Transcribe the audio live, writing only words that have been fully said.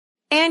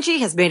Angie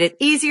has made it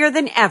easier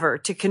than ever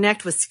to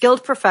connect with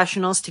skilled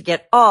professionals to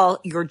get all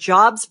your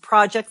jobs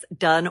projects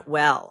done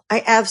well.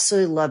 I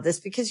absolutely love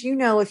this because,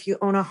 if you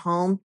own a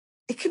home,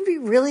 it can be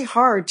really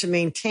hard to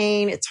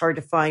maintain. It's hard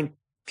to find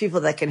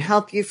people that can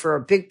help you for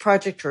a big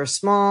project or a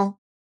small.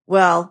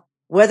 Well,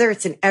 whether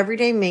it's in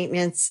everyday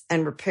maintenance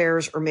and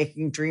repairs or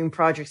making dream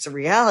projects a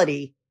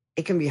reality,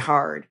 it can be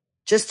hard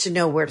just to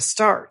know where to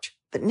start.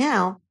 But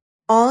now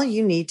all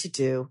you need to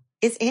do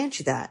is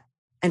Angie that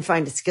and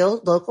find a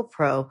skilled local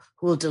pro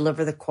who will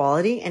deliver the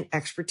quality and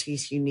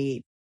expertise you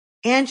need.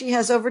 Angie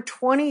has over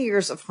 20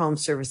 years of home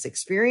service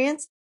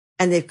experience,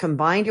 and they've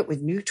combined it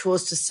with new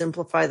tools to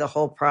simplify the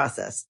whole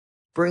process.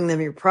 Bring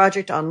them your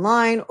project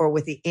online or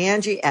with the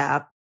Angie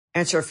app,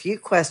 answer a few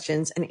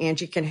questions, and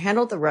Angie can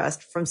handle the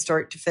rest from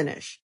start to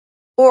finish.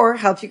 Or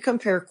help you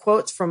compare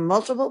quotes from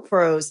multiple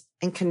pros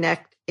and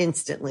connect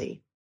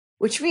instantly,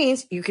 which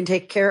means you can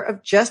take care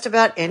of just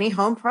about any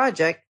home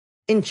project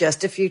in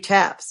just a few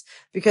taps.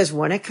 Because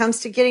when it comes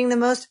to getting the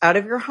most out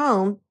of your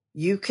home,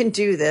 you can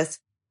do this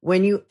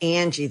when you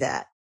Angie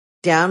that.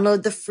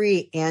 Download the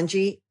free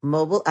Angie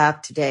mobile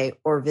app today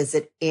or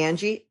visit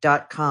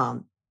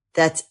Angie.com.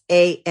 That's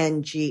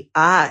ANGI.com.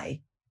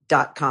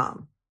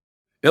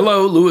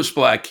 Hello, Lewis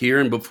Black here.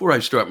 And before I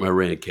start my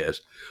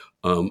rantcast,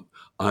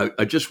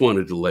 I just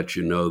wanted to let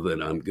you know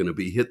that I'm going to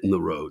be hitting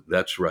the road.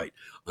 That's right.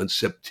 On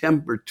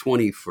September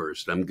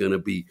 21st, I'm going to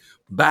be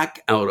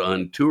back out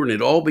on tour, and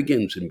it all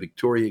begins in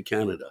Victoria,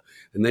 Canada,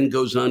 and then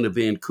goes on to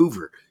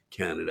Vancouver,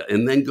 Canada,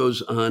 and then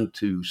goes on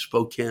to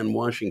Spokane,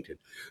 Washington.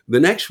 The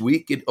next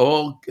week, it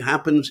all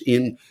happens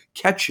in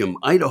Ketchum,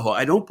 Idaho.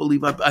 I don't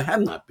believe I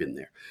have not been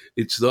there.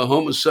 It's the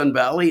home of Sun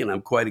Valley, and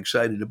I'm quite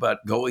excited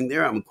about going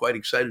there. I'm quite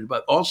excited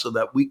about also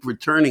that week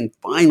returning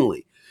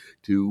finally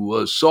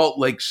to Salt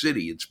Lake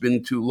City. It's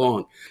been too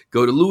long.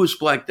 Go to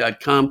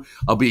lewisblack.com.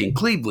 I'll be in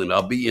Cleveland.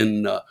 I'll be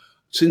in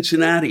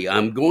Cincinnati.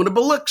 I'm going to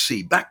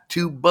Biloxi, back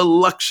to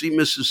Biloxi,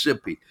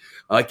 Mississippi.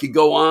 I could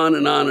go on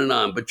and on and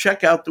on, but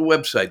check out the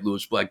website,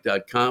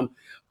 lewisblack.com.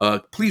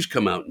 Please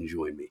come out and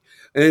join me.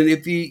 And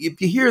if you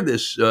hear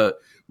this,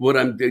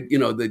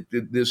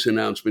 this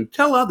announcement,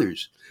 tell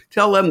others.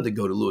 Tell them to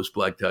go to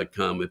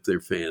lewisblack.com if they're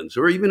fans,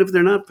 or even if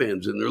they're not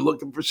fans and they're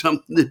looking for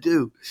something to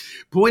do.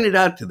 Point it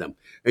out to them.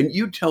 And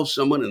you tell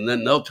someone, and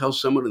then they'll tell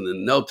someone, and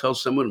then they'll tell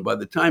someone. And by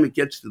the time it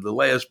gets to the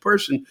last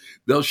person,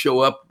 they'll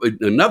show up in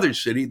another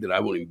city that I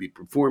won't even be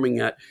performing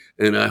at.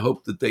 And I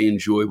hope that they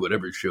enjoy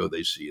whatever show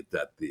they see at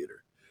that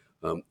theater.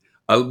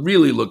 I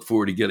really look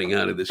forward to getting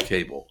out of this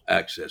cable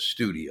access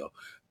studio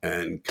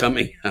and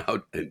coming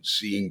out and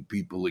seeing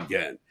people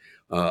again.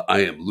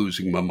 I am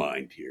losing my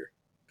mind here.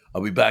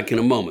 I'll be back in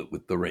a moment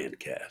with the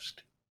Rantcast.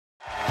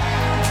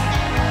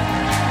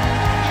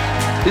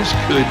 This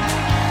could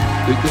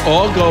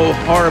all go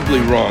horribly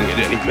wrong at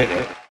any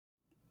minute.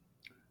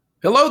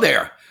 Hello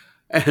there,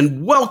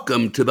 and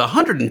welcome to the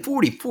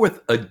 144th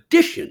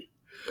edition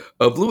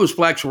of Lewis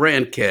Black's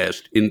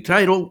Rantcast,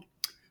 entitled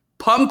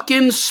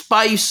Pumpkin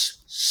Spice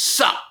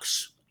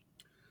Sucks.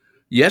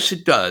 Yes,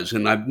 it does,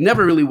 and I've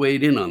never really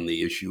weighed in on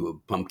the issue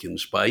of pumpkin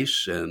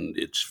spice and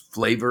its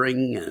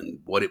flavoring and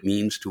what it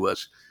means to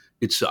us.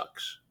 It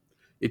sucks.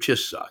 It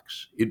just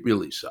sucks. It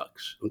really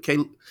sucks. Okay,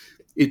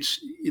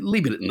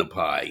 leave it in the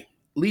pie.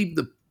 Leave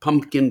the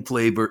pumpkin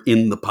flavor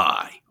in the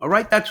pie. All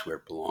right, that's where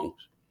it belongs.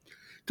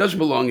 It doesn't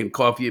belong in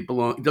coffee. It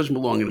doesn't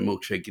belong in a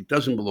milkshake. It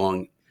doesn't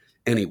belong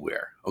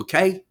anywhere.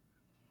 Okay,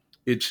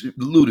 it's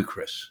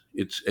ludicrous.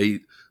 It's a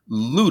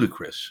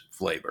ludicrous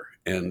flavor,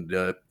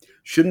 and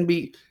shouldn't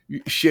be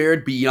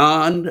shared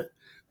beyond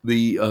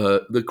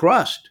the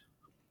crust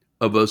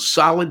of a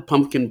solid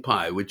pumpkin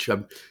pie, which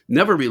I've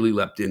never really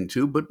leapt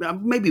into, but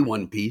maybe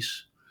one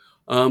piece.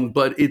 And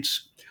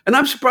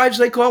I'm surprised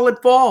they call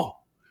it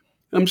fall.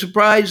 I'm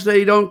surprised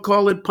they don't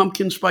call it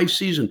pumpkin spice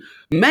season.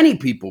 Many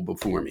people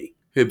before me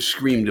have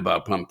screamed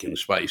about pumpkin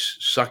spice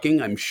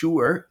sucking, I'm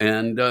sure,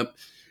 and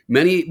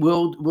many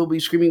will be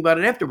screaming about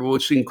it after. But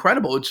what's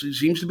incredible, it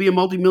seems to be a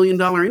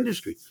multi-million-dollar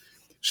industry.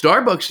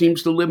 Starbucks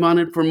seems to live on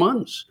it for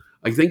months.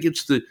 I think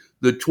it's the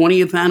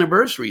 20th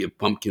anniversary of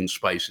pumpkin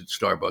spice at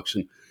Starbucks,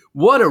 and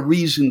what a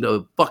reason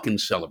to fucking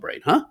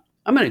celebrate, huh?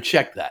 I'm going to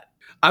check that.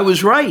 I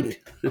was right.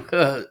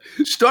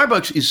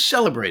 Starbucks is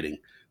celebrating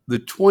the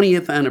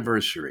 20th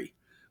anniversary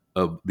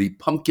of the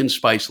pumpkin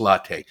spice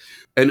latte.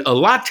 And a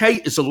latte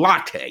is a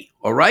latte,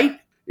 all right?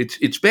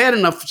 It's bad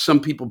enough some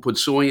people put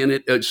soy in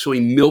it,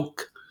 soy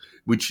milk,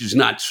 which is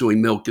not soy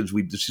milk, as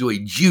the soy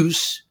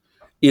juice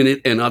in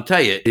it. And I'll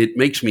tell you, it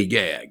makes me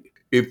gag.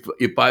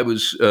 If I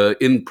was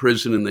in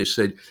prison and they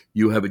said,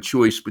 you have a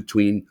choice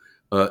between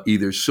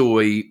either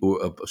soy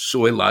or a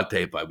soy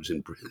latte, if I was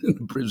in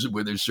prison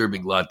where they're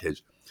serving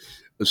lattes,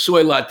 a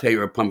soy latte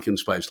or a pumpkin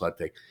spice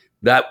latte,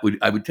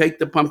 I would take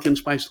the pumpkin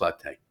spice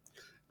latte,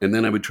 and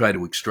then I would try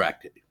to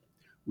extract it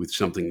with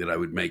something that I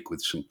would make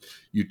with some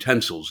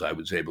utensils I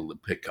was able to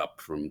pick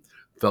up from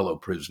fellow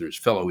prisoners,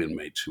 fellow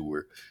inmates who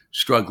were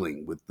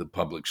struggling with the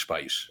pumpkin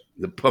spice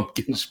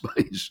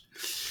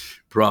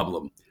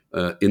problem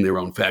in their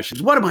own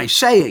fashions. What am I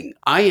saying?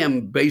 I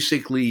am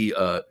basically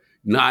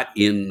not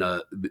in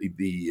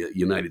the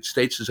United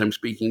States as I'm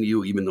speaking to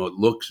you, even though it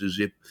looks as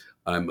if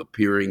I'm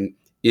appearing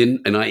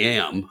in, and I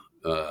am.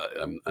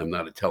 I'm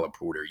not a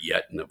teleporter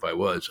yet, and if I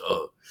was,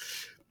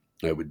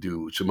 I would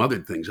do some other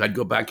things. I'd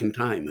go back in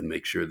time and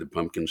make sure the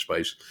pumpkin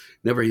spice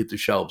never hit the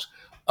shelves.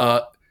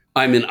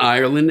 I'm in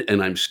Ireland,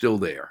 and I'm still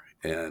there,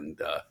 and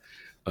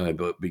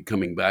I'll be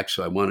coming back.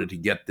 So I wanted to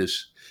get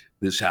this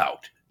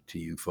out to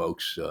you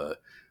folks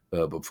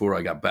before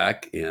I got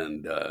back,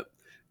 and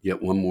get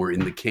one more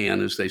in the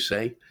can, as they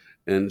say.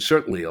 And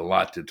certainly a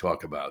lot to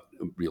talk about,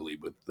 really,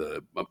 with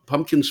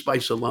pumpkin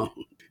spice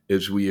alone.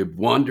 As we have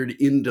wandered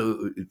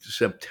into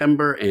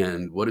September,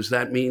 and what does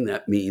that mean?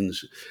 That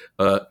means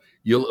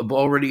you'll have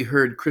already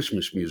heard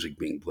Christmas music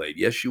being played.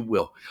 Yes, you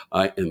will.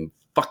 I am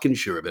fucking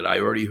sure of it. I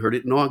already heard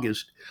it in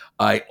August.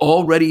 I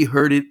already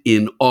heard it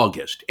in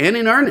August, and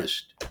in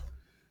earnest,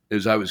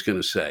 as I was going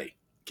to say.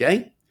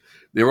 Okay?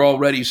 They're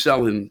already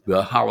selling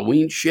the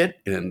Halloween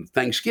shit, and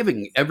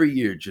Thanksgiving every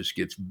year just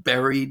gets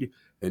buried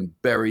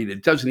and buried.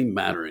 It doesn't even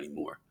matter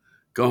anymore.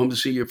 Go home to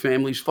see your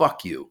families.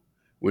 Fuck you.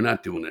 We're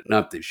not doing it.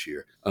 Not this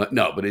year.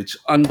 No, but it's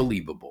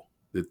unbelievable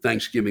that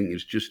Thanksgiving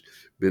has just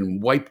been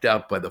wiped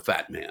out by the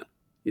fat man.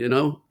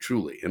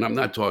 Truly. And I'm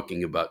not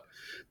talking about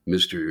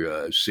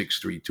Mr.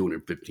 6'3",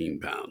 215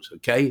 pounds.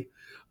 Okay,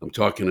 I'm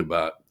talking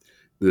about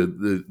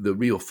the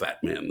real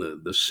fat man,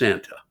 the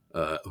Santa,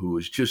 who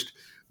is just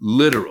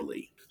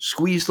literally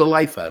squeeze the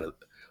life out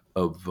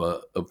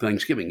of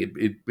Thanksgiving.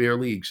 It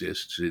barely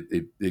exists,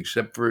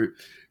 except for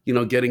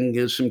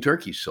getting some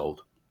turkeys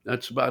sold.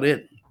 That's about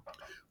it.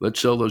 Let's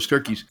sell those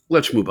turkeys.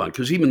 Let's move on,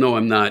 because even though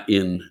I'm not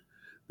in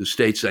the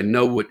States, I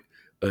know what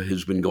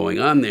has been going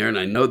on there, and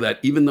I know that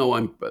even though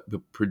I'm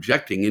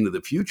projecting into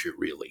the future,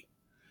 really,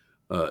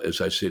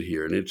 as I sit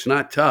here, and it's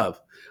not tough.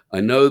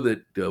 I know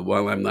that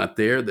while I'm not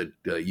there, that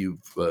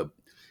you've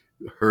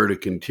heard a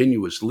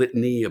continuous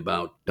litany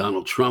about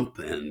Donald Trump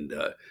and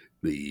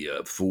the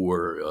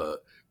four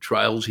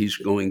trials he's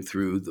going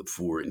through, the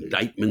four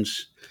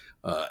indictments.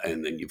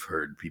 And then you've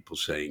heard people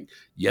saying,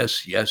 yes,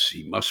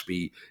 he must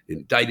be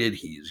indicted.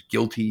 He is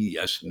guilty.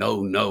 Yes,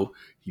 no,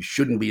 he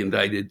shouldn't be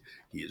indicted.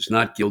 He is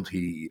not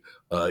guilty.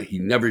 He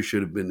never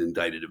should have been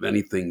indicted of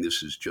anything.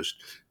 This is just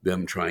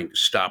them trying to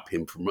stop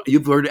him from.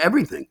 You've heard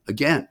everything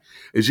again,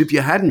 as if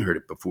you hadn't heard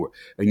it before.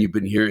 And you've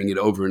been hearing it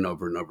over and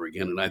over and over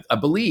again. And I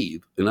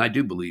believe, and I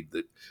do believe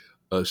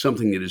that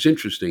something that is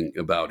interesting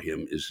about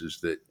him is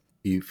that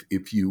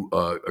if you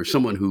are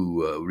someone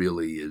who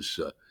really is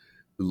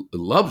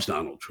loves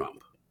Donald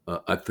Trump,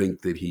 I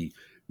think that he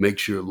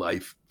makes your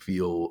life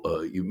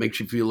makes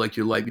you feel like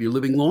you're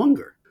living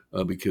longer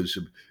because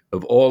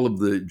of all of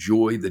the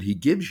joy that he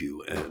gives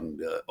you,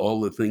 and all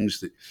the things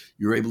that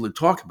you're able to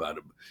talk about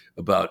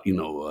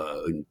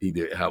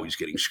either how he's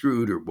getting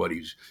screwed or what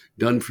he's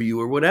done for you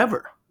or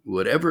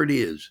whatever it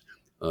is.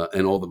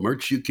 And all the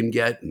merch you can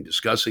get, and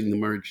discussing the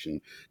merch.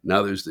 And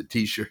now there's the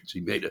T-shirts.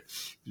 He made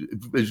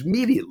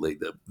immediately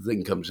the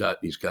thing comes out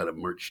and he's got a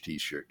merch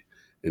T-shirt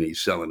and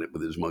he's selling it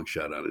with his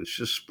mugshot on it. It's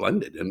just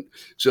splendid. And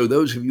so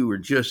those of you who are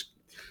just,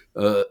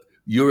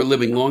 you're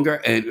living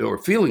longer or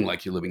feeling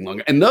like you're living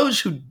longer. And those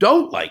who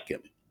don't like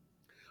him,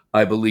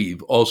 I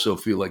believe, also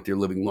feel like they're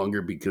living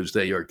longer because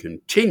they are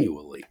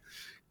continually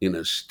in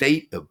a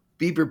state of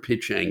fever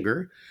pitch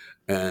anger.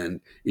 And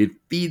it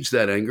feeds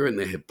that anger, and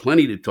they have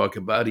plenty to talk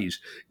about.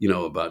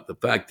 About the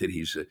fact that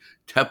he's a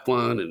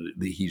Teflon and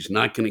he's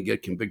not going to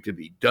get convicted. If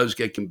he does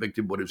get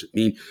convicted, what does it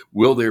mean?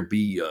 Will there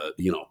be,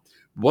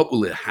 what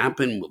will it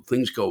happen? Will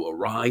things go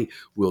awry?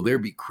 Will there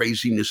be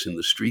craziness in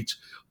the streets?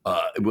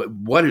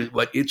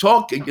 It's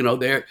all,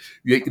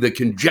 the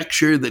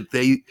conjecture that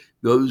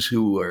those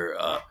who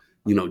are,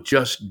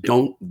 just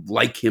don't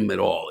like him at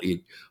all. It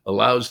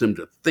allows them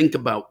to think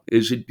about,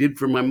 as it did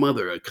for my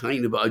mother, a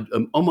kind of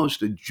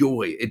almost a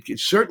joy. It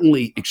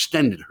certainly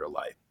extended her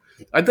life.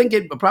 I think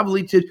it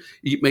probably did.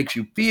 It makes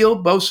you feel,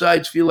 both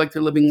sides feel like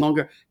they're living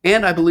longer,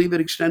 and I believe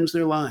it extends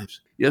their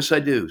lives. Yes, I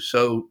do.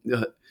 So,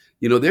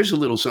 there's a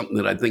little something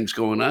that I think is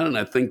going on, and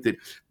I think that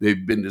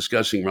they've been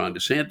discussing Ron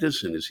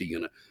DeSantis, and is he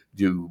going to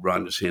do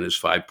Ron DeSantis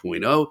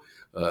 5.0?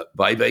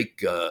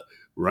 Vivek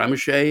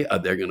Ramaswamy,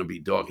 they're going to be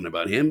talking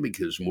about him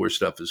because more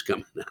stuff is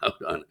coming out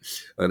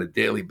on a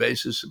daily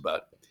basis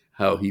about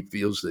how he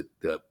feels that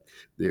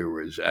there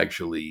was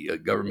actually a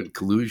government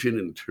collusion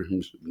in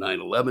terms of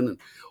 9/11 and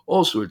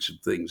all sorts of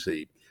things,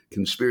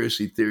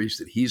 conspiracy theories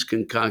that he's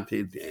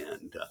concocted.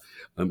 And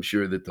I'm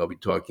sure that they'll be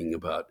talking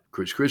about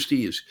Chris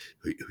Christie.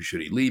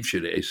 Should he leave?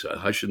 Should Asa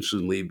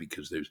Hutchinson leave?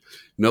 Because there's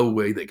no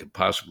way they could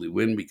possibly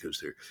win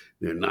because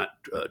they're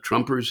not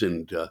Trumpers.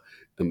 And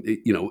and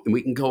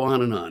we can go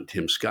on and on.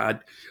 Tim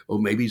Scott,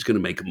 maybe he's going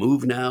to make a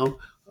move now.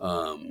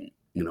 The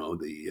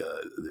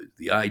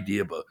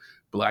idea of a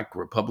black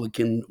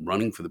Republican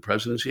running for the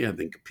presidency, I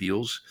think,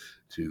 appeals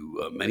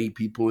to many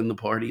people in the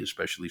party,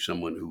 especially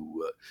someone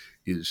who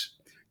is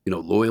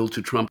loyal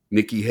to Trump.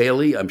 Nikki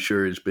Haley, I'm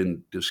sure, has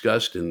been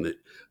discussed and that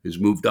has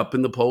moved up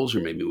in the polls or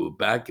maybe moved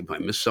back if I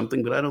missed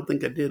something, but I don't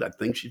think I did. I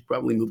think she's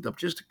probably moved up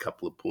just a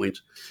couple of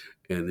points.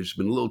 And there's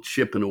been a little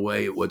chipping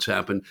away at what's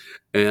happened.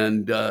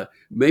 And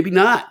maybe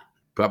not.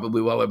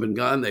 Probably while I've been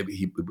gone,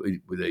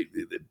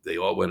 they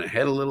all went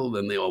ahead a little,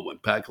 then they all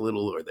went back a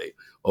little, or they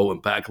all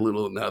went back a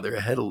little, and now they're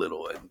ahead a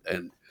little.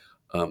 And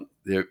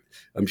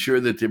I'm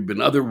sure that there have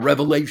been other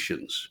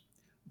revelations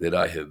that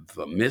I have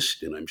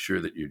missed, and I'm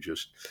sure that you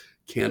just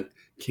can't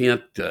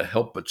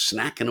help but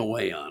snacking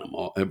away on them.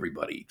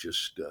 Everybody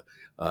just,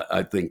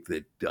 I think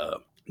that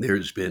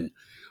there's been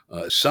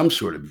some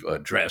sort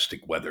of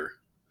drastic weather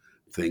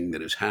thing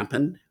that has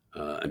happened.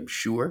 I'm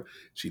sure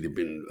it's either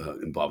been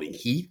involving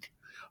heat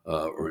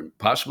or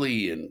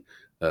possibly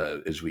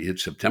as we hit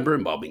September,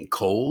 involving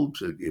cold,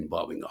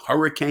 involving a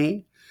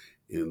hurricane,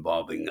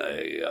 involving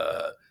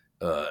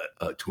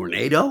a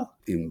tornado,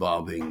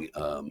 involving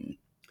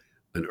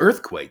an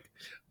earthquake.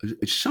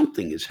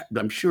 Something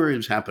I'm sure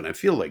has happened. I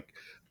feel like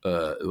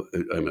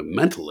I'm a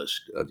mentalist.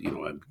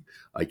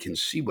 I can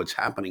see what's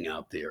happening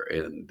out there,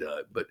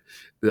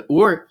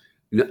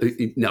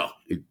 no,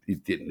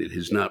 it didn't. It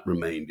has not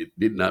remained. It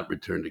did not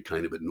return to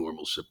kind of a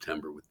normal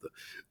September with the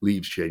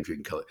leaves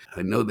changing color.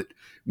 I know that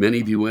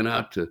many of you went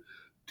out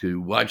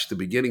to watch the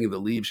beginning of the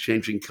leaves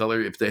changing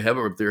color. If there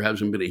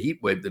hasn't been a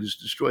heat wave that has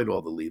destroyed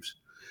all the leaves,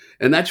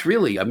 and that's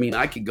really,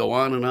 I could go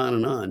on and on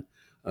and on.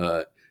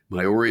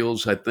 My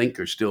Orioles, I think,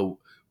 are still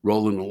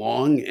rolling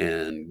along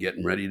and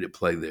getting ready to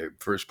play their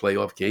first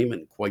playoff game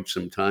in quite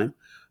some time.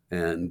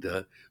 And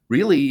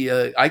really,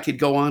 I could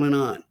go on and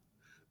on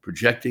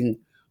projecting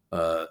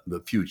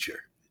the future,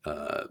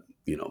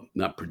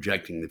 not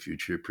projecting the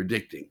future,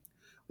 predicting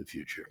the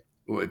future.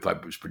 Or if I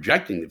was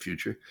projecting the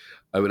future,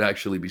 I would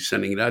actually be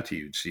sending it out to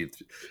you to see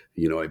if,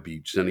 I'd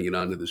be sending it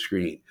onto the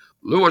screen.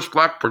 Lewis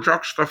Black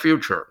projects the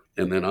future.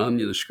 And then on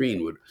the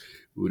screen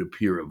would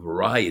appear a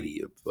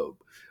variety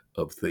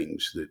of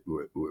things that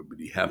would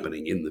be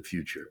happening in the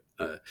future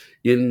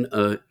in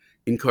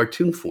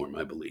cartoon form,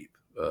 I believe,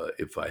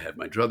 if I had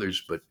my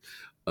druthers. But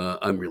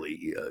I'm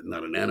really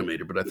not an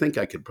animator, but I think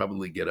I could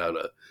probably get out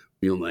a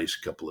real nice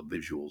couple of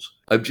visuals.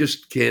 I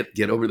just can't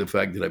get over the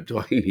fact that I'm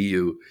talking to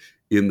you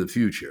in the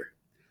future,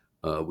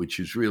 which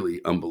is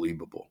really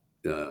unbelievable.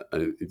 You're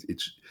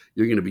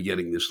going to be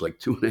getting this like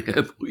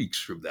 2.5 weeks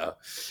from now,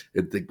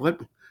 and think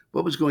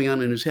what was going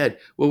on in his head.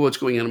 Well, what's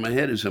going on in my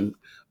head is I'm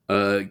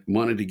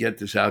wanted to get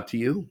this out to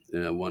you,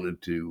 and I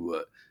wanted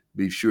to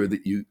be sure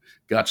that you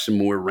got some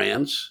more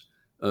rants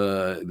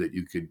that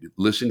you could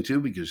listen to,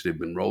 because they've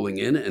been rolling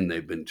in and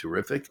they've been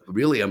terrific.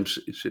 Really, I'm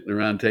sitting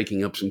around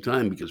taking up some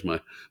time because my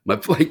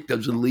flight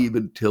doesn't leave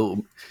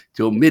until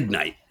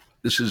midnight.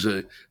 This is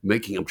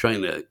I'm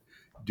trying to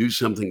do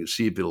something to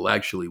see if it'll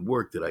actually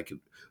work, that I could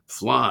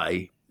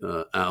fly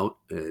out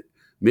at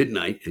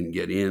midnight and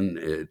get in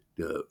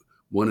at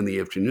 1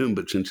 p.m.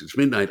 But since it's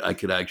midnight, I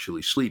could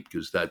actually sleep,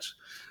 because that's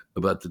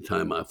about the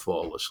time I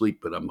fall asleep.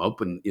 But I'm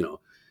hoping,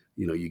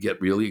 you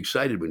get really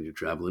excited when you're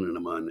traveling, and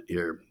I'm on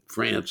Air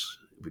France,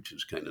 which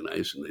is kind of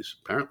nice, and they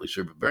apparently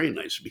serve a very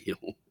nice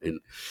meal. And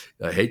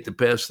I hate to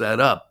pass that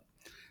up,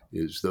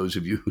 as those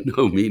of you who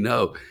know me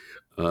know.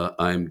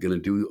 I'm going to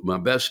do my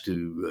best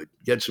to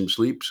get some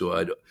sleep so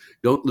I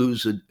don't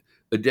lose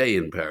a day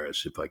in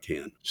Paris if I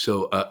can.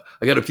 So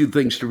I got a few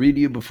things to read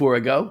to you before I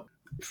go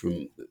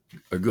from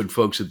our good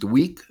folks at The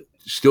Week.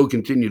 Still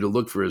continue to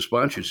look for a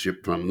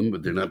sponsorship from them,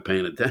 but they're not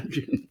paying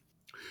attention.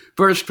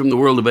 First, from the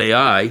world of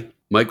AI,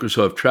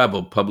 Microsoft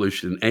Travel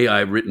published an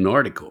AI-written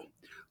article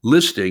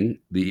listing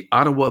the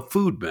Ottawa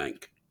Food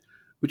Bank,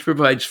 which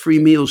provides free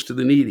meals to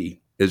the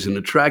needy, as an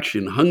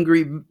attraction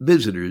hungry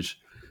visitors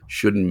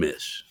shouldn't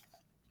miss.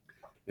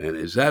 And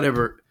is that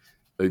ever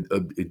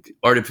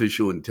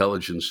artificial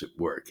intelligence at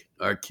work?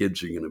 Our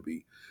kids are going to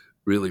be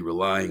really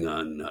relied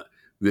on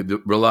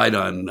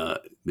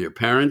their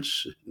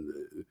parents,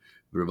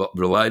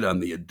 relied on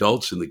the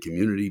adults in the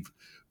community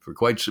for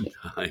quite some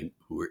time,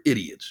 who are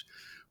idiots.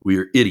 We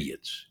are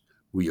idiots.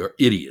 We are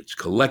idiots.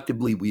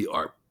 Collectively, we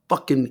are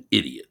fucking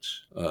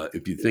idiots.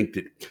 If you think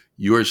that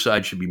your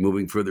side should be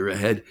moving further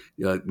ahead,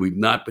 we've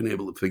not been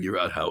able to figure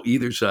out how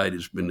either side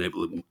has been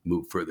able to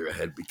move further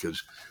ahead,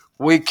 because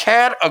we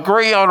can't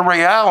agree on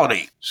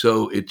reality.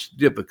 So it's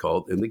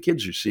difficult, and the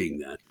kids are seeing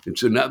that. And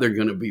so now they're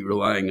going to be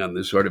relying on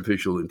this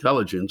artificial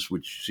intelligence,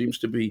 which seems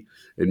to be,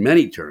 in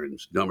many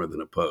terms, dumber than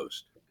a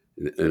post.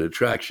 An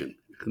attraction.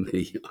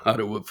 The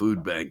Ottawa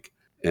Food Bank,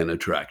 an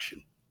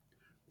attraction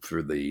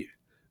for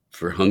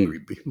hungry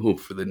people,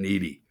 for the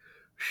needy.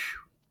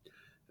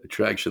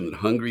 Attraction that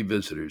hungry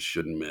visitors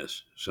shouldn't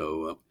miss.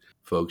 So,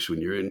 folks, when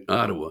you're in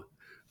Ottawa,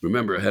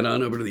 remember, head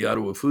on over to the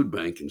Ottawa Food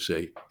Bank and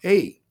say,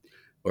 hey,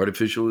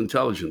 artificial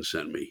intelligence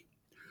sent me.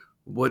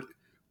 What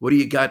do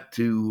you got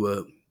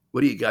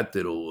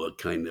that'll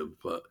kind of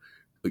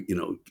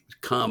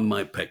calm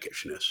my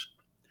peckishness?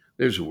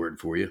 There's a word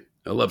for you.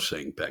 I love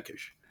saying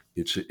peckish.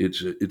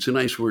 It's a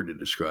nice word to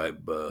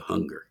describe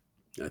hunger,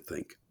 I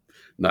think.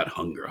 Not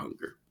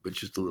hunger, but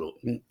just a little.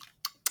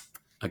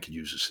 I could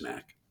use a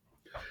snack.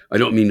 I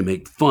don't mean to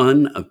make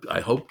fun. I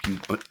hope you.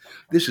 But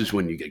this is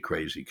when you get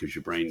crazy because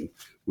your brain,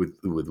 with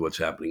what's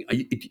happening.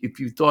 If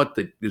you thought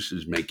that this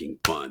is making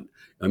fun,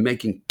 I'm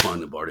making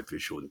fun of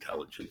artificial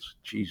intelligence.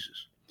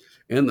 Jesus,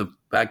 and the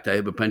fact I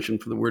have a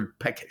penchant for the word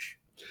peckish.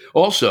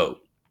 Also,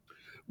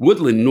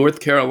 Woodland, North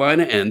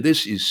Carolina, and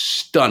this is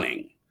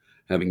stunning.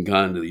 Having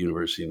gone to the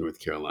University of North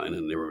Carolina,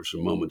 and there were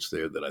some moments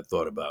there that I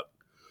thought about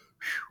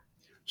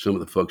some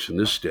of the folks in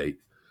this state,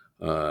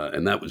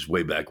 and that was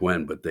way back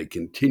when, but they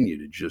continue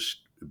to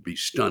just be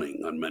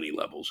stunning on many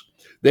levels.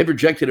 They've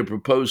rejected a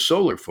proposed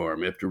solar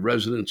farm after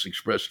residents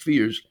expressed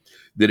fears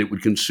that it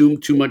would consume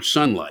too much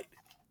sunlight.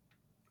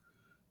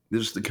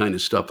 This is the kind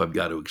of stuff I've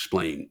got to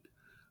explain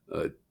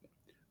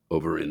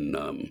over in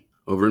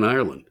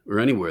Ireland or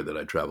anywhere that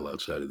I travel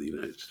outside of the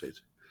United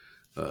States.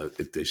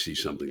 If they see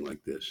something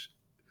like this,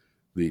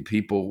 the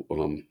people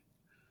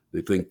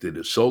they think that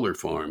a solar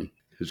farm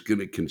is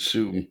going to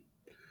consume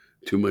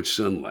too much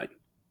sunlight.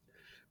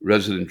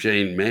 Resident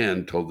Jane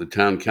Mann told the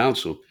town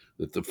council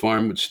that the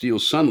farm would steal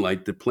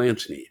sunlight that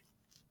plants need.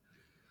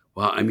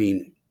 Well, I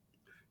mean,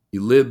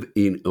 you live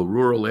in a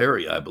rural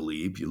area, I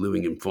believe. You're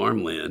living in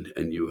farmland,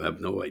 and you have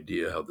no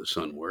idea how the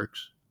sun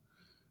works.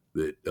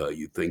 That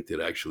you think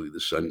that actually the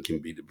sun can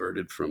be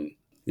diverted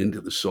into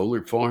the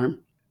solar farm.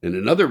 And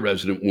another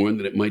resident warned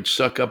that it might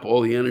suck up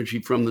all the energy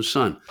from the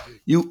sun.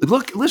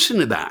 Listen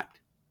to that.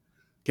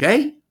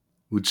 Okay?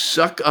 Would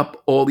suck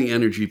up all the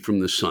energy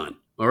from the sun.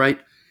 All right?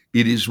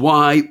 It is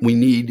why we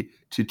need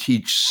to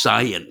teach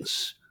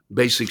science,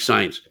 basic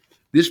science.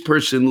 This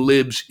person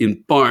lives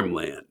in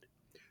farmland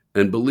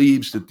and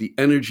believes that the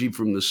energy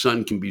from the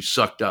sun can be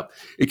sucked up.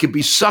 It can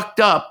be sucked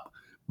up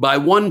by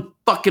one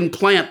fucking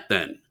plant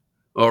then.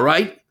 All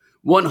right?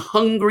 One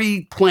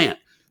hungry plant,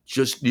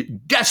 just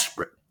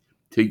desperate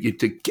to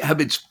have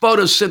its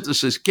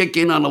photosynthesis kick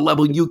in on a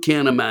level you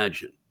can't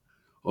imagine.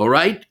 All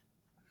right?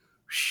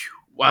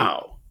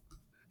 Wow.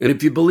 And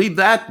if you believe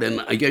that, then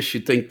I guess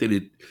you think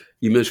that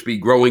you must be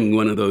growing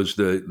one of those,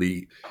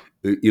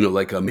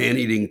 like a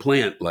man-eating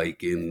plant,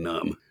 like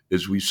in,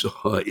 as we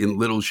saw in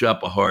Little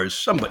Shop of Horrors.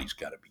 Somebody's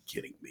got to be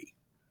kidding me.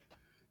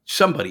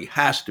 Somebody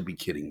has to be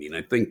kidding me. And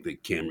I think the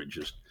camera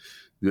just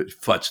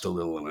futzed a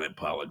little, and I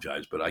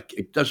apologize, but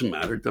it doesn't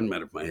matter. It doesn't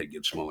matter if my head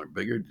gets smaller or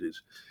bigger. It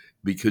is,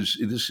 because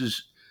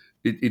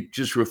it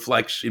just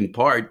reflects in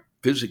part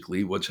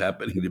physically what's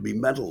happening to me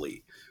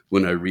mentally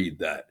when I read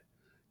that.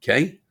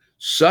 Okay?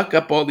 Suck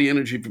up all the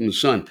energy from the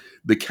sun.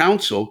 The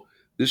council,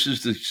 this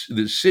is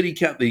the city,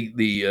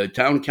 the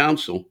town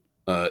council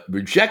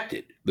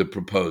rejected the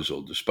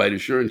proposal despite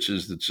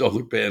assurances that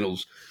solar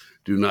panels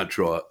do not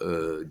draw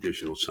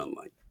additional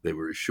sunlight. They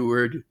were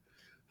assured,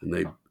 and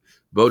they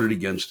voted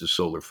against a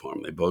solar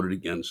farm. They voted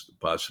against the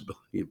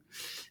possibility of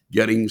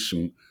getting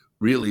some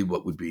really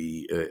what would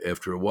be,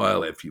 after a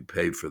while, after you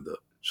pay for the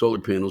solar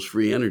panels,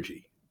 free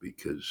energy,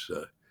 because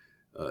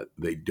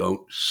they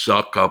don't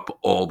suck up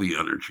all the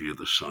energy of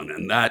the sun.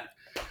 And that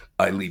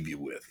I leave you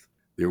with.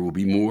 There will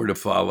be more to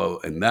follow,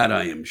 and that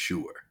I am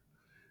sure,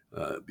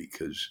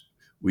 because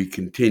we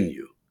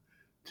continue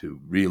to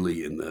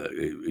really,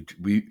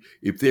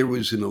 if there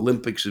was an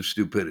Olympics of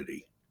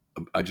stupidity,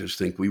 I just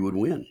think we would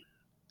win,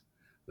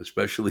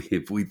 especially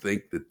if we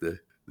think that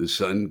the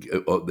sun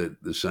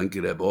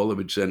could have all of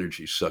its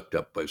energy sucked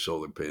up by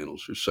solar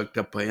panels or sucked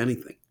up by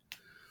anything.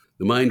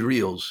 The mind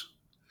reels.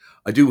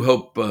 I do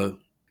hope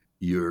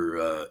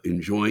you're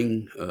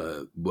enjoying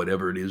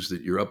whatever it is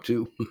that you're up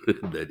to,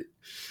 that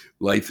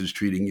life is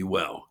treating you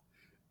well,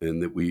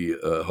 and that we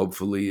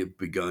hopefully have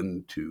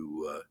begun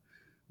to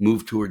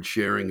move towards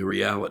sharing a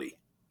reality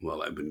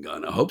while I've been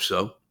gone. I hope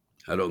so.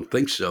 I don't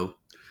think so,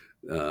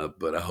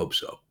 but I hope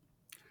so.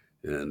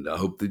 And I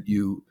hope that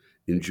you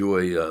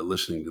enjoy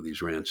listening to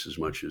these rants as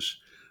much as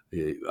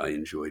I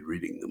enjoyed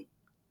reading them.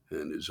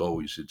 And as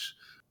always, it's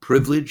a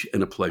privilege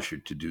and a pleasure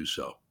to do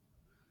so.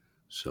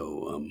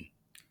 So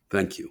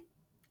thank you.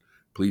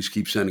 Please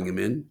keep sending them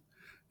in,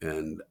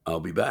 and I'll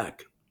be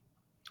back.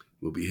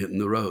 We'll be hitting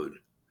the road.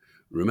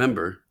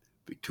 Remember,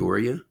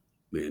 Victoria,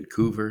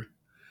 Vancouver,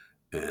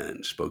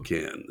 and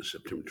Spokane, the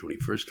September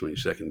 21st,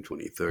 22nd,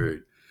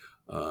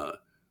 23rd.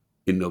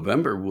 In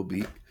November, we'll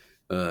be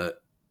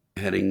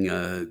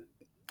heading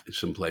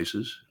some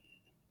places.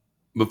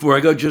 Before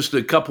I go, just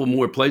a couple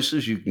more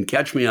places. You can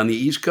catch me on the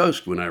East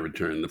Coast when I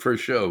return. The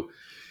first show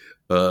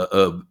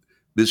of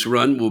this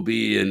run will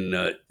be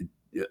in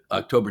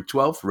October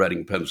 12th,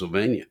 Reading,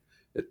 Pennsylvania.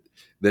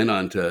 Then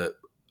on to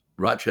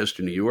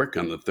Rochester, New York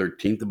on the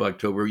 13th of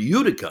October,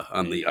 Utica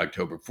on the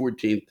October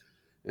 14th,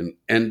 and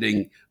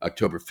ending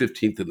October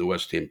 15th in the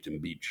West Hampton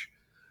Beach,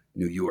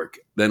 New York.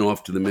 Then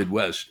off to the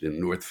Midwest in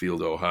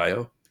Northfield,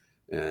 Ohio,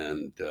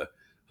 and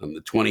on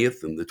the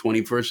 20th and the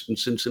 21st in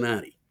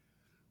Cincinnati.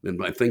 Then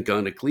I think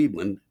on to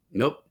Cleveland.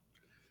 Nope.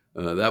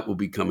 That will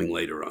be coming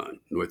later on.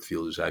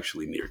 Northfield is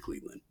actually near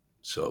Cleveland.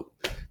 So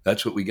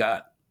that's what we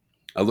got.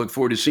 I look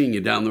forward to seeing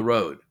you down the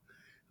road.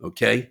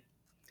 Okay?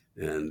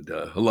 And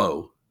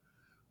hello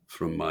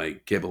from my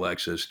cable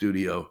access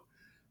studio,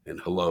 and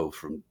hello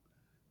from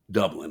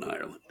Dublin,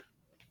 Ireland,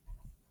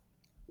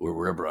 or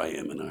wherever I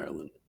am in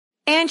Ireland.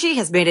 Angie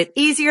has made it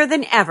easier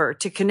than ever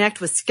to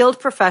connect with skilled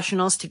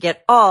professionals to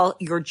get all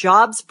your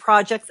jobs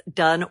projects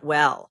done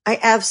well. I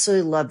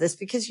absolutely love this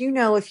because,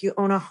 if you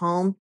own a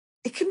home,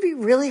 it can be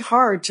really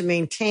hard to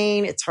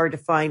maintain. It's hard to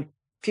find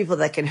people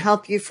that can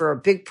help you for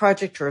a big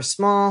project or a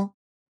small.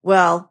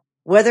 Well,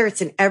 whether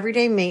it's in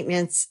everyday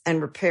maintenance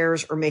and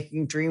repairs or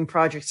making dream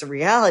projects a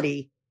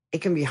reality,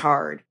 it can be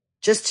hard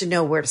just to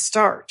know where to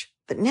start.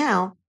 But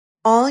now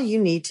all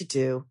you need to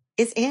do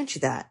is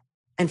Angie that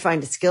and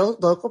find a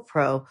skilled local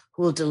pro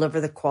who will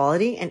deliver the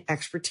quality and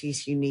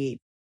expertise you need.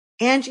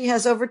 Angie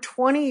has over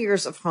 20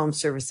 years of home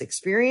service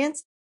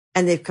experience,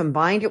 and they've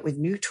combined it with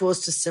new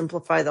tools to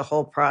simplify the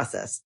whole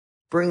process.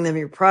 Bring them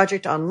your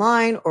project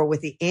online or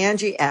with the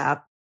Angie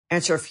app,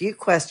 answer a few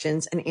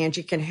questions, and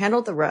Angie can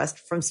handle the rest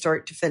from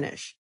start to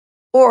finish.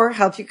 Or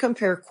help you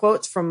compare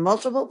quotes from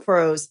multiple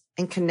pros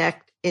and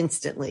connect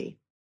instantly,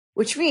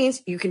 which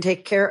means you can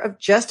take care of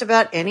just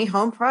about any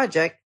home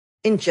project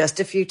in just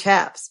a few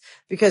taps.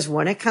 Because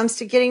when it comes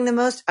to getting the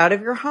most out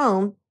of your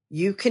home,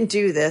 you can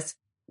do this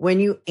when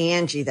you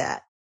Angie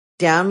that.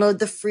 Download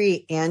the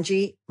free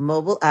Angie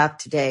mobile app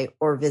today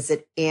or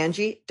visit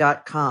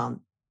Angie.com.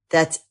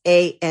 That's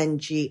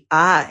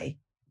ANGI.com.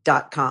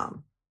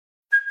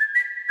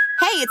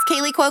 Hey, it's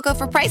Kaylee Cuoco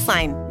for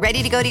Priceline.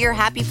 Ready to go to your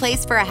happy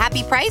place for a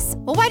happy price?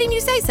 Well, why didn't you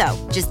say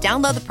so? Just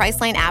download the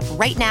Priceline app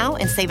right now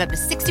and save up to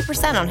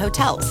 60% on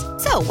hotels.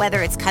 So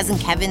whether it's Cousin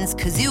Kevin's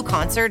Kazoo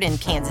Concert in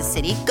Kansas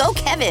City, go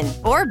Kevin,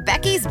 or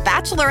Becky's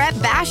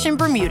Bachelorette Bash in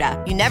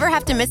Bermuda, you never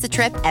have to miss a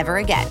trip ever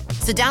again.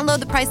 So download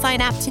the Priceline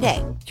app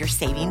today. Your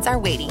savings are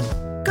waiting.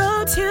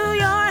 Go to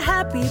your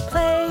happy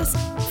place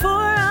for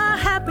a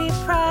happy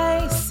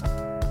price.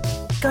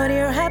 Go to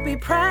your happy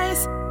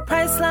price,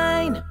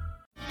 Priceline.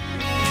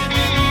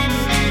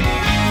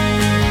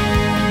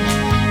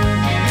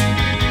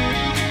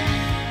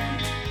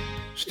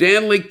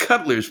 Stanley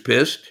Cutler's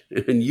pissed,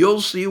 and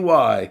you'll see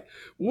why.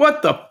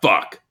 What the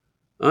fuck?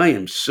 I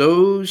am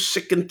so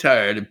sick and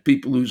tired of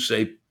people who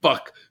say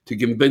fuck to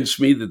convince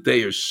me that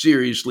they are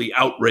seriously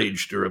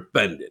outraged or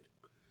offended.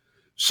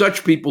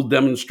 Such people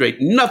demonstrate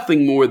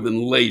nothing more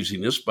than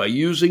laziness by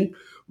using,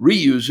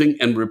 reusing,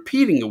 and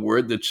repeating a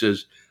word that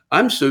says,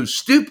 I'm so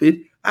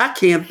stupid, I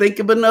can't think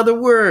of another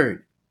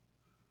word.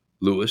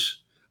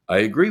 Lewis, I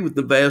agree with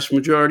the vast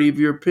majority of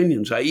your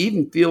opinions. I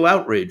even feel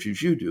outraged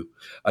as you do.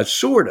 I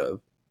sort of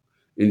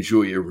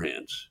enjoy your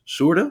rants.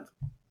 Sort of.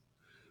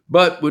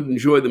 But would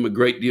enjoy them a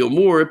great deal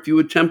more if you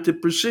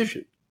attempted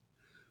precision.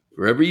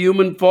 For every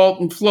human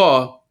fault and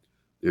flaw,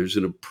 there's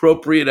an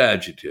appropriate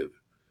adjective.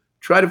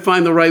 Try to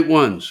find the right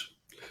ones.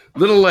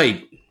 Little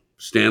late,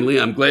 Stanley.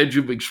 I'm glad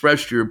you've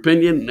expressed your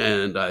opinion,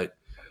 and I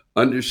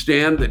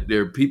understand that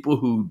there are people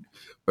who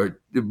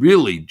are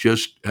really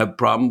just have a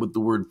problem with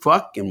the word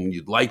fuck, and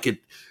you'd like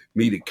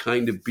me to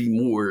kind of be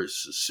more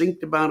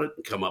succinct about it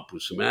and come up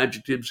with some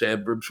adjectives,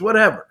 adverbs,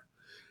 whatever.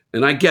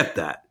 And I get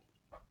that.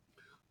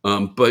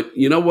 But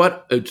you know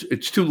what?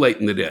 It's too late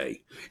in the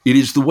day. It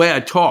is the way I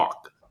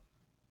talk,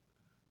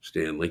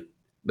 Stanley.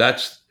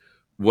 That's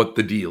what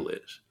the deal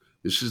is.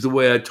 This is the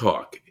way I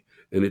talk.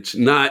 And it's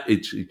not,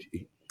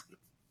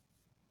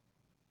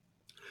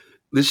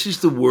 this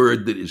is the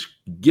word that is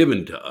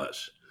given to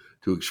us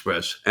to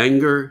express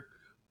anger,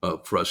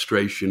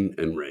 frustration,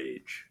 and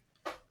rage.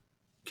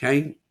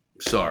 Okay?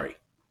 Sorry.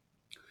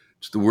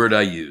 It's the word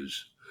I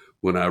use.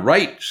 When I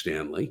write,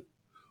 Stanley,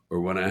 or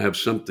when I have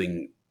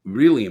something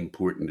really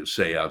important to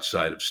say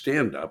outside of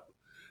stand-up,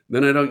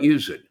 then I don't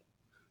use it.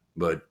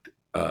 But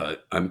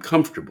I'm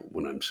comfortable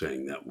when I'm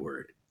saying that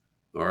word.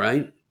 All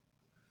right?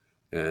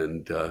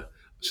 And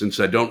since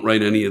I don't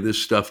write any of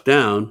this stuff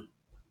down,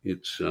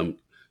 it's going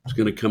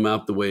to come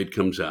out the way it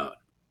comes out.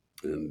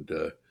 And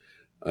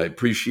I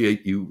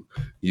appreciate you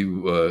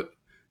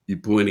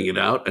pointing it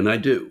out, and I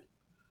do.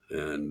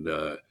 And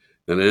I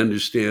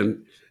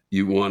understand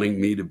you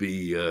wanting me to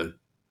be,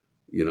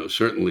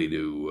 certainly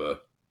to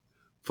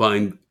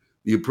find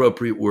the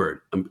appropriate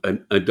word. I'm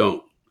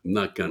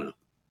not gonna,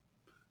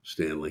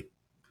 Stanley.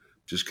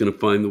 Just gonna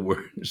find the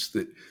words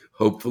that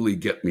hopefully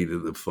get me to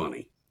the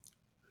funny.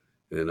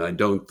 And I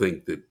don't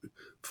think that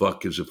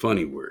fuck is a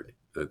funny word.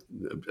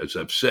 As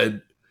I've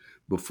said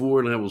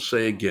before, and I will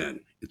say again,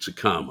 it's a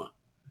comma.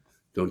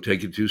 Don't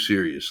take it too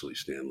seriously,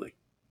 Stanley.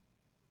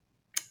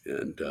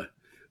 And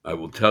I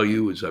will tell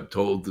you, as I've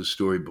told the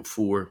story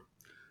before,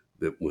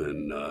 that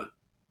when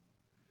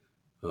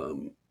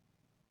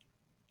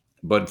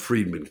Bud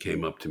Friedman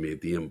came up to me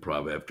at the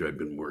Improv after I'd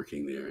been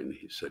working there, and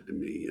he said to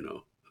me,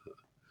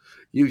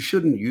 you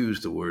shouldn't use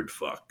the word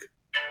fuck.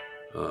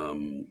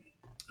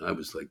 I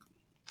was like,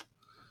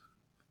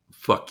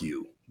 fuck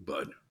you,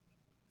 Bud.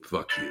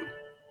 Fuck you.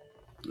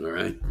 All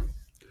right?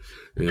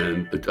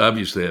 And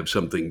obviously I have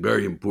something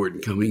very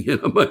important coming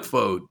in on my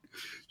phone.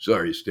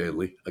 Sorry,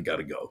 Stanley. I got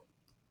to go.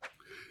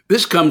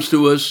 This comes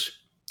to us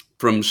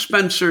from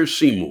Spencer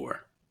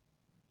Seymour.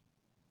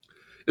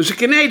 As a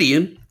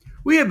Canadian,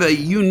 we have a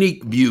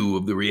unique view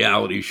of the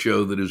reality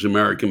show that is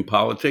American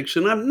politics,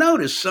 and I've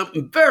noticed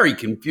something very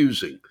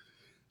confusing,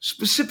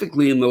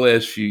 specifically in the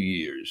last few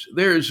years.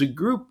 There is a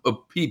group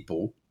of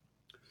people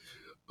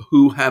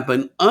who have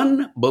an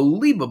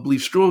unbelievably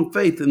strong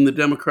faith in the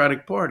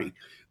Democratic Party.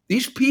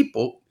 These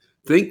people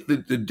think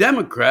that the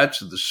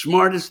Democrats are the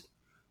smartest,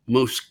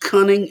 most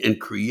cunning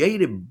and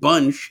creative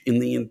bunch in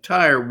the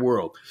entire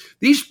world.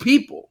 These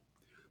people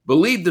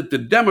believe that the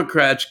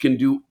Democrats can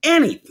do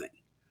anything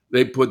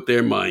they put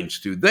their minds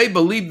to. They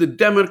believe the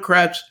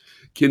Democrats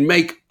can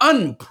make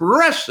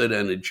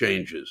unprecedented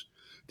changes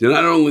to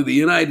not only the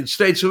United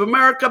States of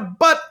America,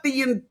 but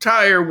the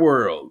entire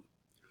world.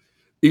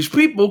 These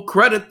people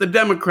credit the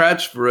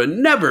Democrats for a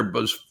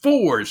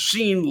never-before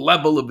seen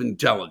level of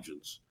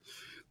intelligence.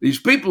 These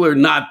people are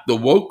not the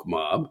woke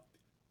mob.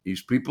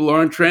 These people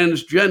aren't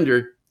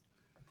transgender.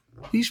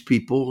 These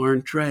people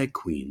aren't drag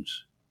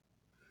queens.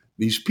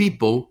 These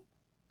people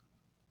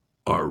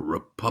are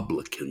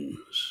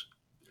Republicans.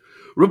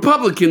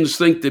 Republicans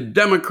think that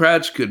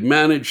Democrats could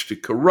manage to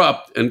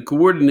corrupt and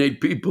coordinate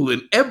people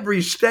in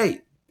every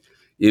state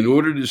in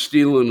order to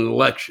steal an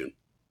election.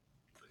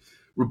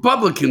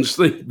 Republicans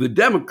think the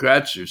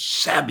Democrats are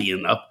savvy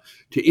enough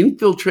to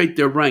infiltrate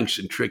their ranks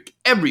and trick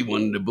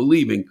everyone into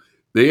believing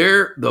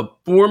they're the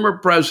former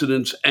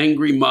president's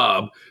angry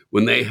mob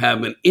when they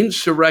have an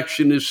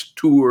insurrectionist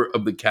tour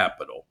of the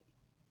Capitol.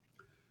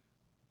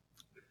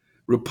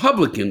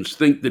 Republicans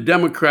think the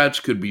Democrats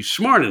could be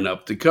smart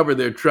enough to cover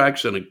their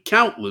tracks on a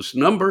countless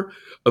number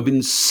of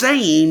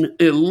insane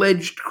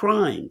alleged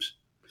crimes.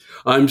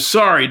 I'm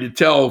sorry to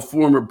tell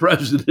former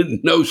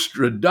President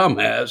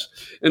Nostradamus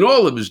and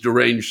all of his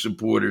deranged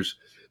supporters,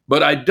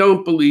 but I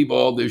don't believe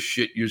all this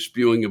shit you're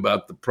spewing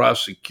about the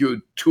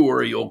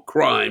prosecutorial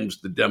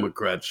crimes the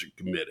Democrats are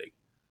committing.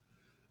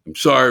 I'm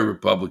sorry,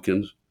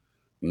 Republicans.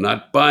 I'm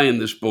not buying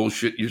this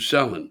bullshit you're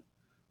selling.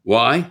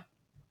 Why?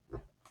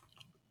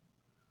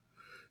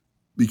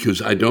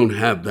 Because I don't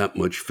have that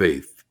much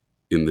faith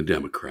in the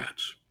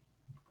Democrats.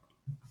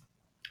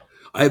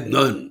 I have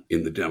none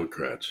in the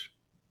Democrats.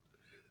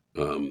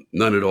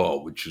 None at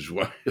all, which is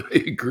why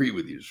I agree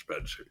with you,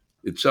 Spencer.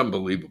 It's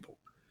unbelievable.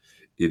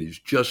 It is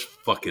just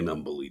fucking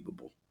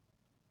unbelievable.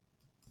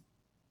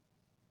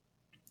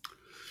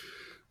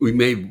 We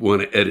may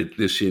want to edit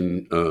this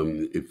in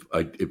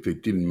if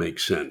it didn't make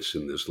sense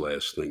in this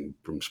last thing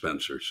from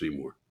Spencer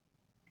Seymour.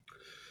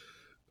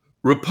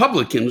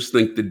 Republicans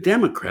think the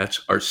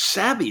Democrats are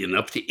savvy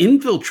enough to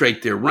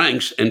infiltrate their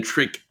ranks and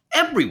trick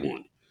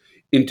everyone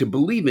into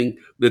believing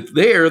that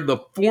they're the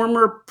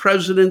former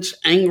president's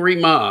angry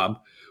mob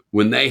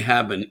when they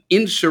have an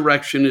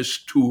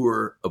insurrectionist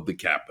tour of the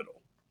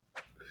Capitol.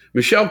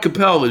 Michelle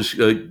Capel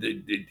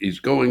is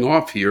going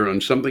off here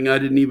on something I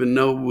didn't even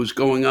know was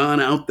going on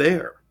out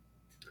there.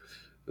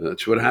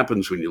 That's what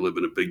happens when you live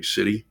in a big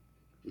city.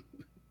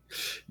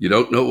 You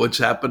don't know what's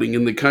happening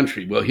in the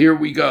country. Well, here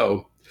we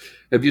go.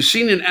 Have you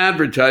seen an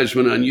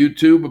advertisement on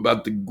YouTube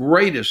about the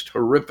greatest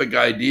horrific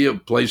idea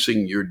of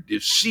placing your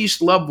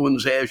deceased loved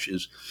one's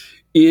ashes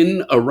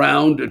in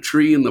around a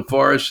tree in the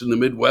forest in the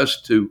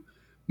Midwest to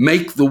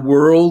make the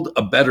world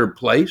a better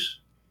place?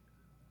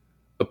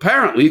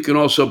 Apparently, you can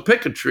also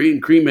pick a tree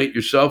and cremate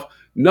yourself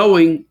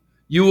knowing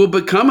you will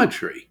become a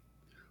tree.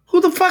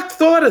 Who the fuck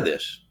thought of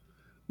this?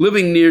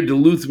 Living near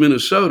Duluth,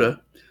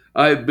 Minnesota,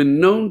 I've been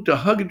known to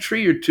hug a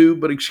tree or two,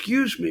 but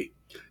excuse me,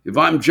 if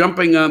I'm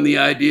jumping on the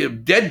idea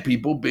of dead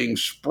people being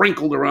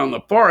sprinkled around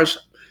the forest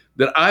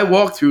that I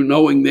walk through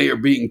knowing they are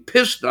being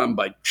pissed on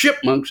by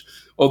chipmunks,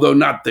 although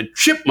not the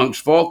chipmunks'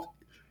 fault,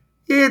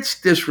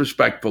 it's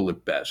disrespectful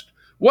at best.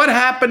 What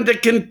happened to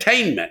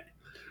containment?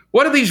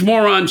 What do these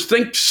morons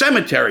think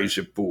cemeteries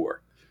are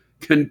for?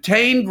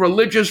 Contained,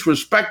 religious,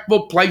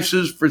 respectful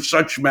places for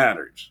such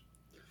matters.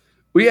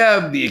 We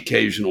have the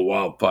occasional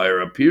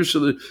wildfire up here, so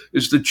that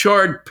as the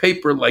charred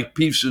paper-like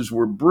pieces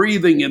were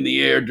breathing in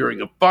the air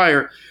during a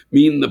fire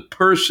mean the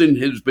person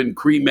has been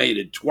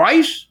cremated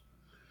twice?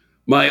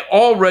 My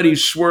already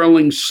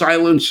swirling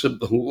Silence of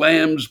the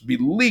Lambs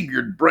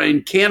beleaguered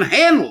brain can't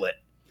handle it.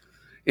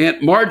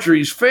 Aunt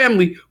Marjorie's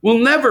family will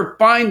never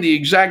find the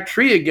exact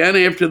tree again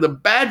after the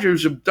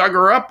badgers have dug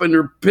her up and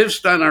are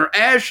pissed on her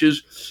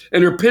ashes,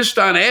 and her pissed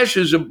on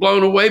ashes have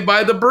blown away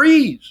by the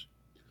breeze.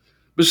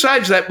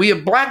 Besides that, we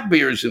have black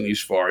bears in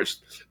these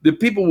forests that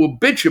people will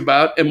bitch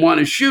about and want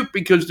to shoot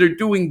because they're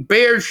doing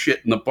bear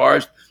shit in the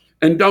forest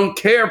and don't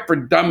care for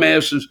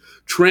dumbasses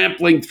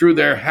trampling through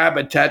their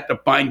habitat to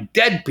find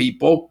dead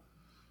people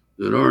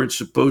that aren't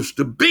supposed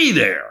to be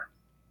there.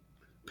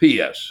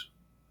 P.S.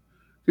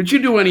 Did you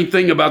do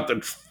anything about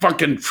the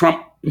fucking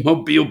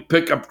Trump-mobile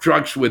pickup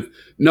trucks with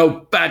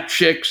no fat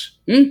chicks?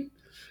 And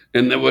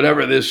then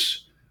whatever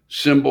this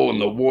symbol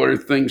and the water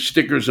thing,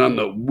 stickers on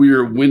the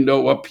rear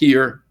window up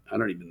here. I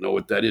don't even know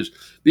what that is.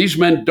 These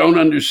men don't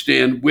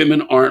understand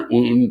women aren't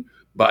wooed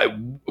by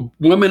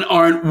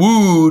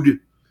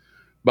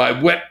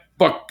wet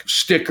fuck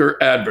sticker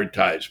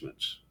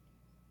advertisements.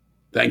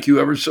 Thank you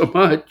ever so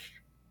much.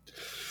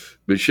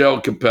 Michelle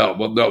Capel.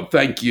 Well, no,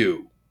 thank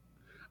you.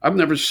 I've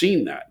never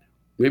seen that.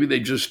 Maybe they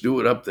just do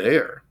it up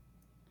there.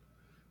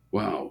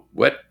 Wow.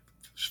 Wet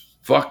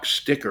fuck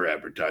sticker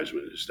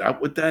advertisement. Is that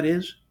what that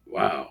is?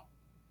 Wow.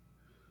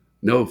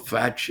 No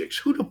fat chicks.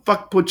 Who the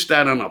fuck puts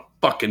that on a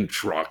fucking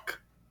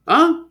truck?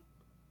 Huh?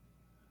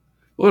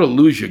 You ought to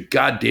lose your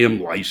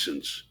goddamn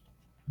license.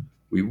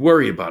 We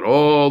worry about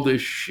all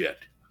this shit,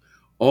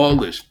 all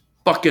this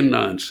fucking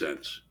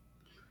nonsense.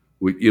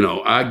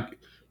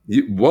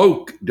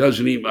 Woke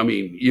doesn't even, I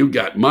mean, you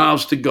got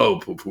miles to go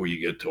before you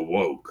get to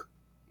woke.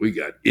 We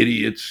got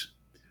idiots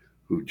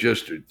who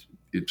just,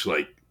 it's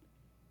like,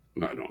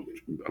 I don't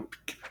know.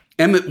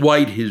 Emmett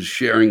White is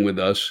sharing with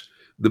us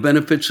the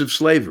benefits of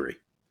slavery.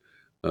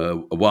 A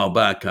while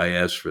back, I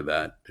asked for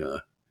that,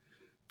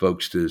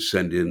 folks to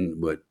send in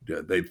what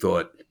they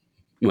thought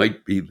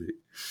might be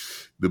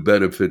the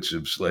benefits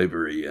of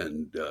slavery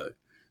and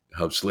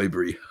how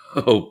slavery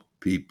helped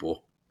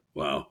people.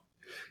 Wow.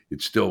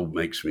 It still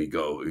makes me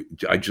go.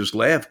 I just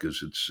laugh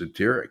because it's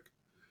satiric.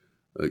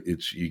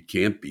 You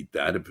can't beat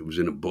that. If it was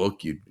in a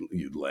book,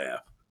 you'd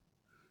laugh.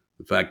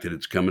 The fact that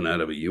it's coming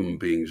out of a human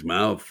being's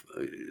mouth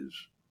is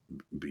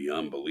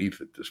beyond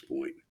belief at this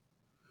point.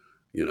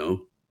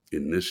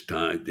 In this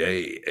time,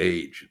 day,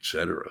 age,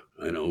 etc.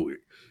 I know it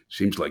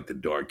seems like the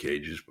dark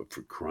ages, but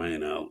for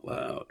crying out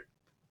loud.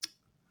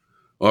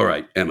 All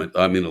right, Emmett,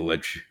 I'm going to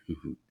let you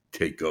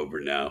take over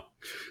now.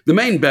 The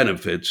main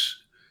benefits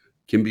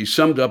can be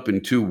summed up in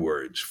 2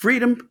 words: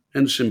 freedom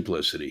and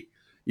simplicity.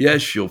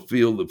 Yes, you'll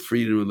feel the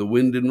freedom of the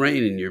wind and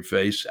rain in your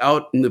face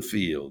out in the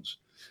fields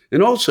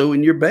and also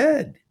in your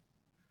bed.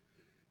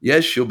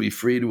 Yes, you'll be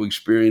free to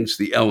experience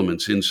the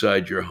elements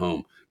inside your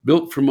home,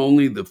 built from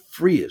only the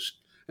freest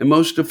and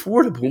most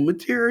affordable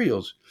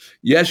materials.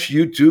 Yes,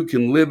 you too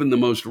can live in the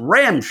most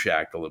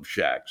ramshackle of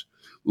shacks,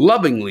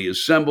 lovingly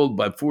assembled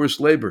by forced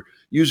labor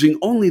using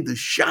only the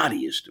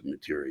shoddiest of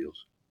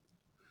materials.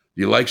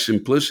 Do you like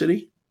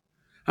simplicity?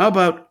 How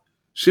about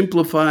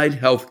simplified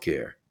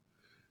healthcare?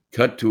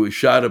 Cut to a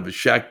shot of a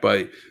shack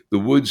by the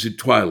woods at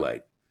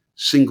twilight.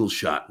 Single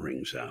shot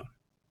rings out.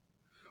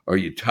 Are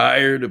you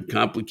tired of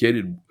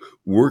complicated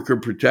worker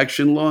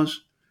protection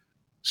laws?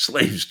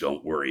 Slaves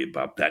don't worry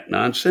about that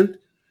nonsense.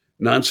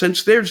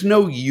 There's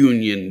no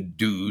union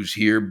dues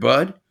here,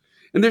 bud.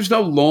 And there's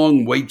no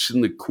long waits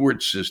in the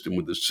court system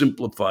with a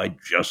simplified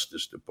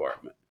justice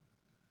department.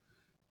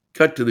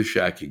 Cut to the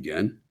shack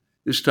again.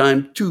 This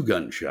time, 2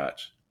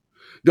 gunshots.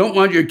 Don't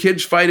want your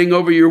kids fighting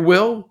over your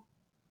will?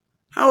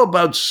 How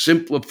about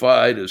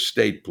simplified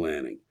estate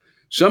planning?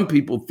 Some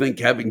people think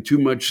having too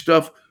much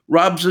stuff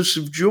robs us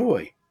of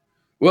joy.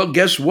 Well,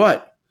 guess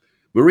what?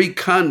 Marie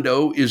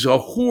Kondo is a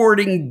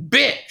hoarding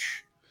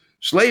bitch.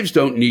 Slaves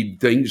don't need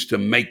things to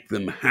make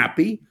them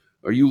happy.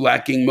 Are you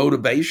lacking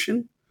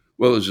motivation?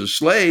 Well, as a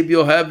slave,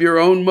 you'll have your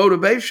own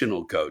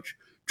motivational coach,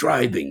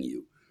 driving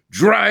you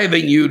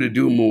to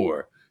do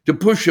more, to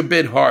push a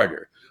bit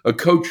harder, a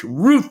coach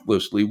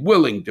ruthlessly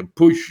willing to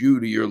push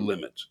you to your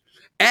limits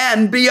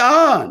and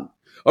beyond,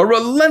 a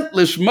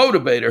relentless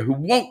motivator who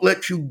won't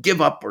let you give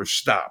up or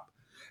stop,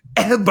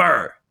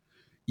 ever.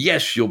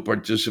 Yes, you'll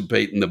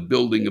participate in the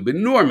building of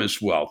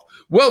enormous wealth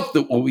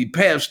that will be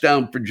passed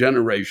down for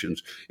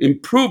generations,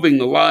 improving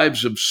the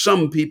lives of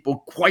some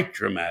people quite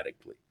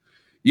dramatically.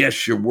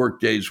 Yes, your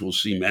work days will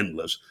seem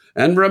endless.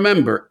 And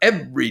remember,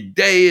 every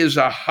day is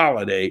a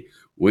holiday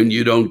when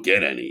you don't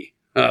get any.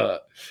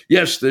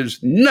 Yes,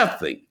 there's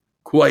nothing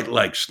quite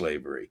like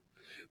slavery.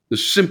 The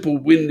simple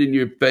wind in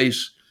your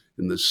face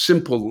and the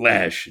simple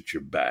lash at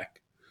your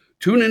back.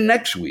 Tune in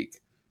next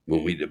week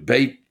when we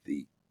debate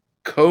the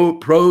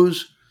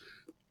pros.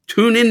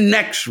 Tune in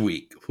next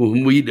week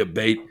when we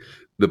debate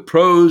the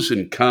pros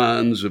and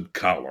cons of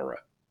cholera.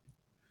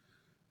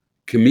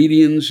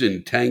 Comedians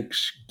in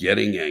tanks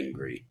getting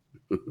angry.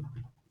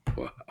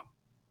 Wow.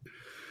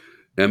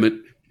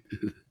 Emmett,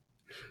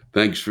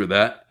 thanks for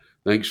that.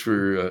 Thanks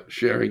for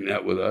sharing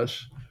that with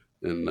us.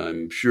 And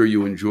I'm sure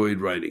you enjoyed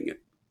writing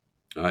it.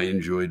 I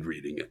enjoyed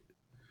reading it.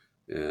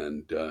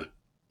 And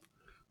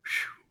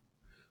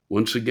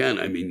once again,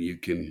 I mean, you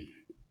can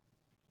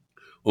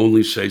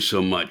only say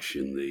so much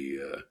in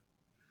the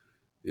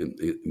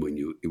when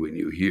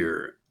you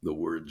hear the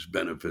words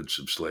benefits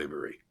of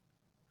slavery.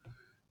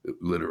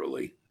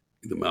 Literally,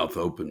 the mouth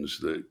opens.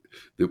 The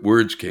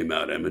words came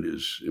out, Emmett,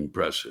 is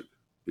impressive,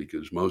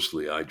 because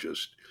mostly I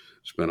just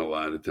spent a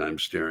lot of time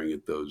staring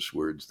at those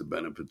words, the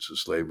benefits of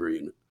slavery,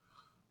 and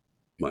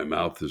my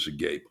mouth is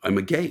agape. I'm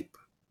agape.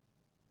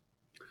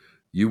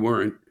 You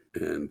weren't,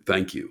 and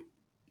thank you.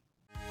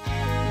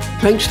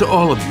 Thanks to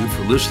all of you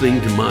for listening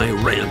to my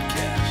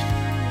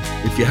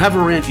rantcast. If you have a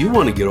rant you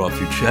want to get off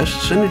your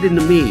chest, send it in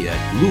to me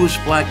at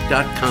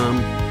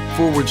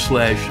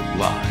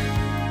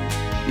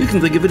lewisblack.com/live. You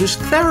can think of it as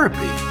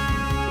therapy,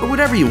 or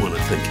whatever you want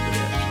to think of it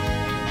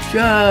as.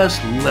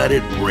 Just let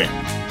it rip.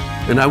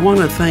 And I want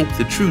to thank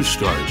the true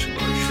stars of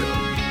our show,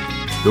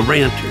 the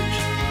ranters,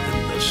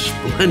 and the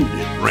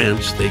splendid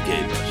rants they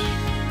gave us.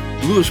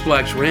 Lewis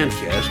Black's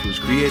Rantcast was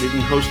created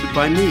and hosted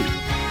by me.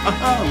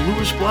 Aha,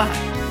 Lewis Black.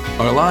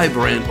 Our live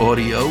rant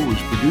audio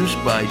was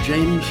produced by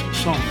James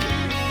Salter.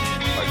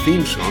 Our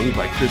theme song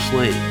by Chris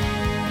Lane.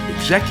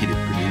 Executive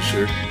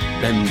producer,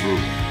 Ben Brewer.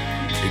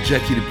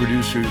 Executive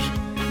producers,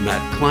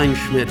 Matt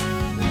Kleinschmidt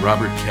and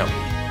Robert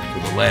Kelly for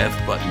the Laugh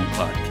Button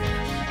Podcast.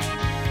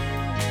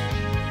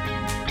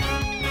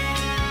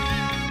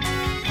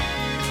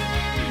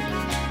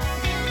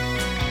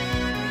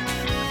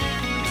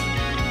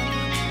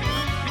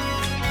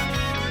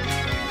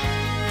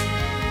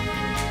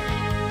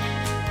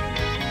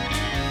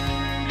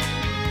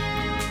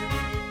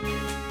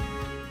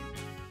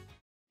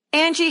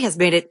 Angie has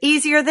made it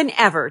easier than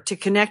ever to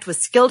connect with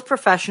skilled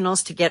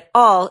professionals to get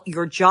all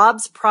your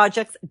jobs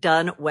projects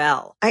done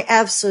well. I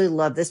absolutely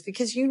love this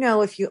because, you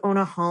know, if you own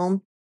a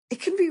home,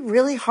 it can be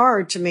really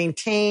hard to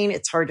maintain.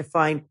 It's hard to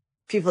find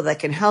people that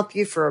can help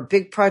you for a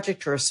big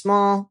project or a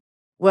small.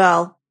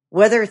 Well,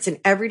 whether it's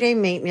in everyday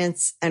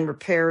maintenance and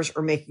repairs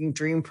or making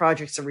dream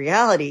projects a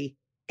reality,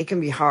 it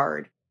can be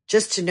hard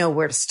just to know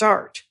where to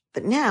start.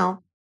 But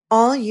now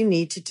all you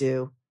need to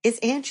do is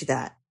Angie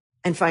that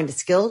and find a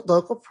skilled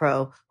local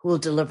pro who will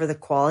deliver the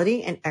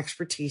quality and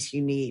expertise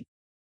you need.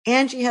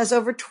 Angie has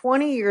over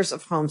 20 years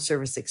of home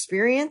service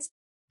experience,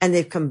 and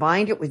they've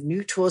combined it with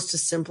new tools to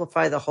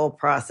simplify the whole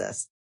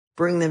process.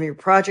 Bring them your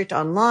project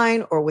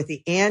online or with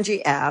the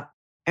Angie app,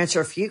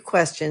 answer a few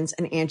questions,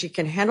 and Angie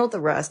can handle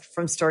the rest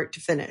from start to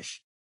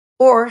finish.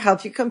 Or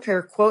help you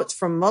compare quotes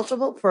from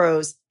multiple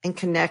pros and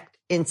connect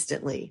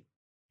instantly,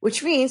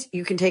 which means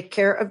you can take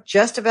care of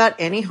just about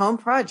any home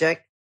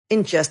project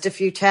in just a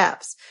few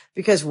taps.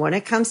 Because when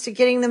it comes to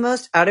getting the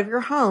most out of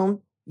your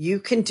home, you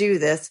can do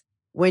this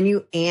when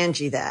you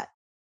Angie that.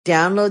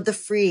 Download the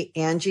free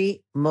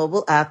Angie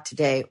mobile app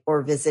today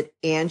or visit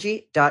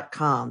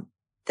Angie.com.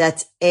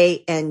 That's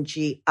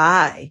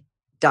ANGI.com.